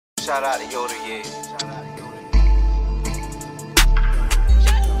Shout out to Yoda, yeah.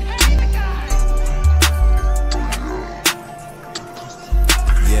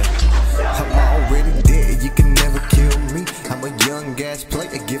 I'm already dead, you can never kill me. I'm a young ass player,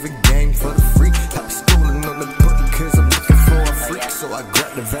 give a game for the free. I'm schooling on the book cause I'm looking for a freak. So I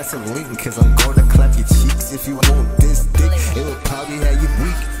grab the Vaseline cause I'm gonna clap your cheeks. If you want this dick, it will probably have you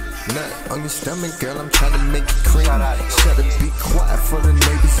weak. Nut on your stomach, girl, I'm trying to make it cream. Shut up, be quiet for the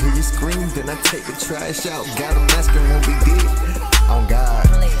neighbors hear you scream. Then I take the trash out, got them asking what we did. On God,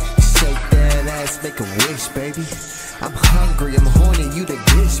 shake that ass, make a wish, baby. I'm hungry, I'm horny, you the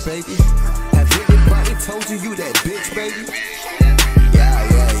bitch, baby. Have anybody told you that bitch, baby?